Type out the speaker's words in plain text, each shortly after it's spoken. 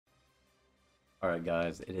Alright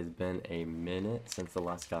guys, it has been a minute since the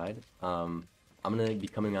last guide. I'm going to be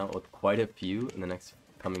coming out with quite a few in the next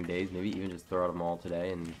coming days, maybe even just throw out them all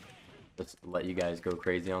today and just let you guys go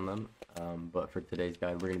crazy on them. But for today's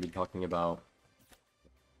guide, we're going to be talking about,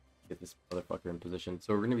 get this motherfucker in position.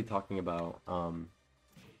 So we're going to be talking about,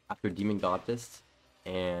 after Demon Goddess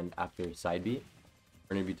and after side B,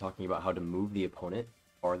 we're going to be talking about how to move the opponent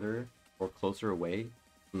farther or closer away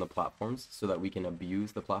from the platforms so that we can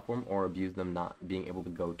abuse the platform or abuse them not being able to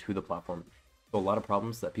go to the platform. So a lot of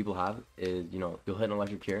problems that people have is, you'll hit an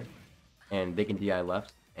electric here and they can DI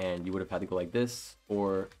left and you would have had to go like this,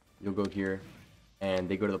 or you'll go here and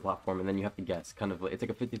they go to the platform and then you have to guess. Kind of, it's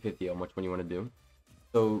like a 50-50 on which one you want to do.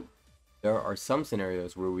 So there are some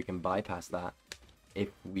scenarios where we can bypass that if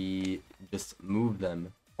we just move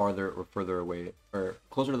them farther or further away, or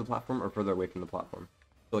closer to the platform or further away from the platform.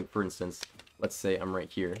 So like for instance, let's say I'm right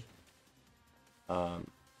here.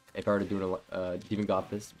 If I were to do a Demon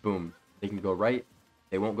Goddess, boom, they can go right,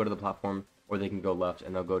 they won't go to the platform, or they can go left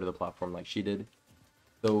and they'll go to the platform like she did.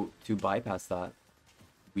 So to bypass that,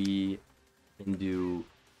 we can do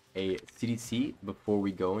a CDC before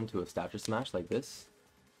we go into a stature smash like this.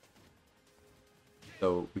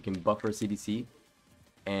 So we can buffer a CDC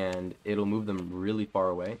and it'll move them really far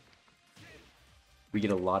away. We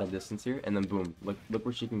get a lot of distance here, and then boom, look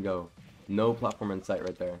where she can go. No platform in sight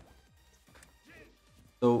right there.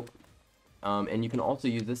 So, and you can also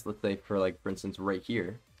use this, let's say for instance, right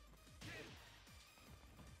here,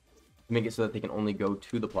 to make it so that they can only go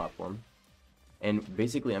to the platform. And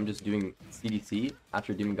basically, I'm just doing CDC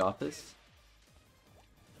after Demon Goddess,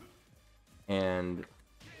 and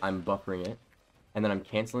I'm buffering it, and then I'm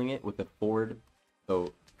canceling it with the forward.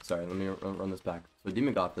 So, sorry, let me run this back. So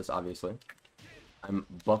Demon Goddess, obviously. I'm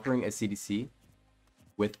buffering a CDC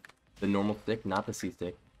with the normal stick, not the C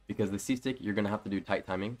stick, because the C stick you're gonna have to do tight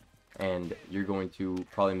timing, and you're going to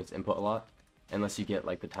probably miss input a lot unless you get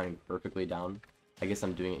like the timing perfectly down. I guess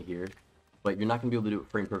I'm doing it here, but you're not gonna be able to do it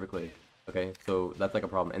frame perfectly. Okay, so that's like a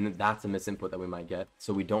problem, and that's a miss input that we might get.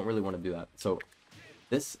 So we don't really want to do that. So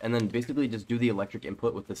this, and then basically just do the electric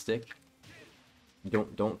input with the stick.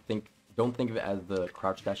 Don't think of it as the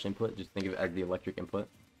crouch dash input. Just think of it as the electric input,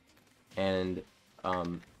 and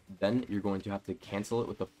then you're going to have to cancel it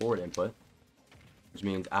with the forward input, which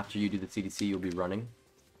means after you do the CDC, you'll be running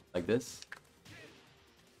like this.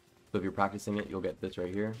 So if you're practicing it, you'll get this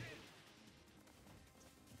right here.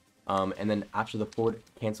 And then after the forward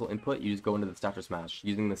cancel input, you just go into the stature smash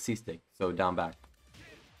using the C stick, so down back.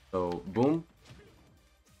 So boom,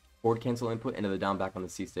 forward cancel input into the down back on the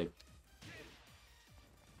C stick,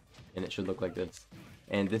 and it should look like this.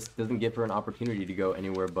 And this doesn't give her an opportunity to go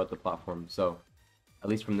anywhere but the platform. So at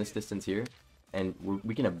least from this distance here, and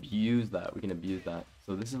we can abuse that. We can abuse that.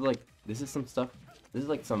 So this is some stuff. This is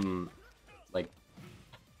like some,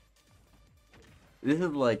 this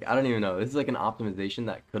is like, I don't even know. This is like an optimization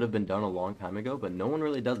that could have been done a long time ago, but no one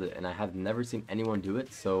really does it, and I have never seen anyone do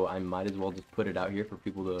it. So I might as well just put it out here for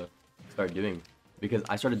people to start doing, because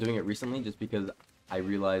I started doing it recently just because I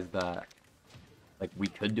realized that we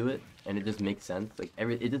could do it, and it just makes sense.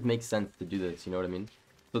 It just makes sense to do this. You know what I mean?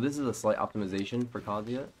 So this is a slight optimization for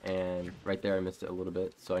Kazuya, and right there I missed it a little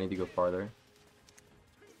bit, so I need to go farther.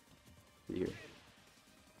 Here.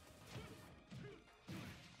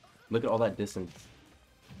 Look at all that distance.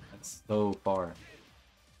 That's so far.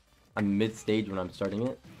 I'm mid-stage when I'm starting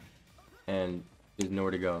it, and there's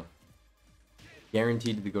nowhere to go.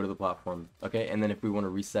 Guaranteed to go to the platform. Okay, and then if we want to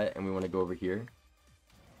reset and we want to go over here,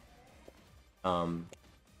 I'll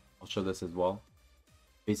show this as well.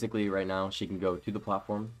 Basically, right now, she can go to the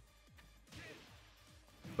platform.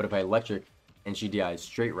 But if I electric and she DIs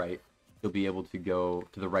straight right, she'll be able to go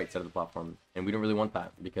to the right side of the platform. And we don't really want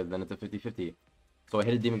that, because then it's a 50-50. So I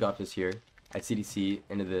hit a Demon Goddess here. I CDC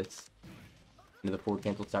into this, into the forward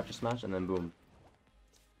cancel stature smash, and then boom.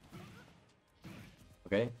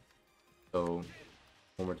 Okay? So,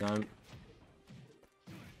 one more time.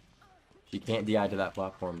 She can't DI to that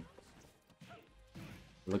platform.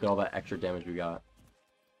 Look at all that extra damage we got.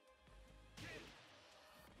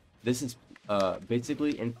 This is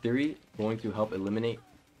basically, in theory, going to help eliminate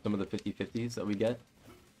some of the 50-50s that we get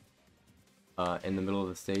in the middle of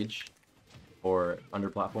the stage or under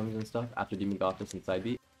platforms and stuff after Demon Goddess and side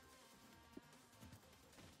B.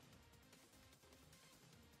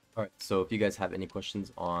 Alright, so if you guys have any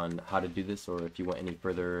questions on how to do this, or if you want any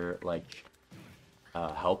further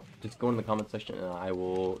help, just go in the comment section and I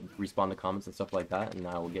will respond to comments and stuff like that, and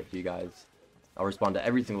I will get to you guys. I'll respond to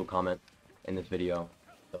every single comment in this video.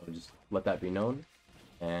 So just let that be known.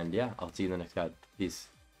 And yeah, I'll see you in the next guide. Peace.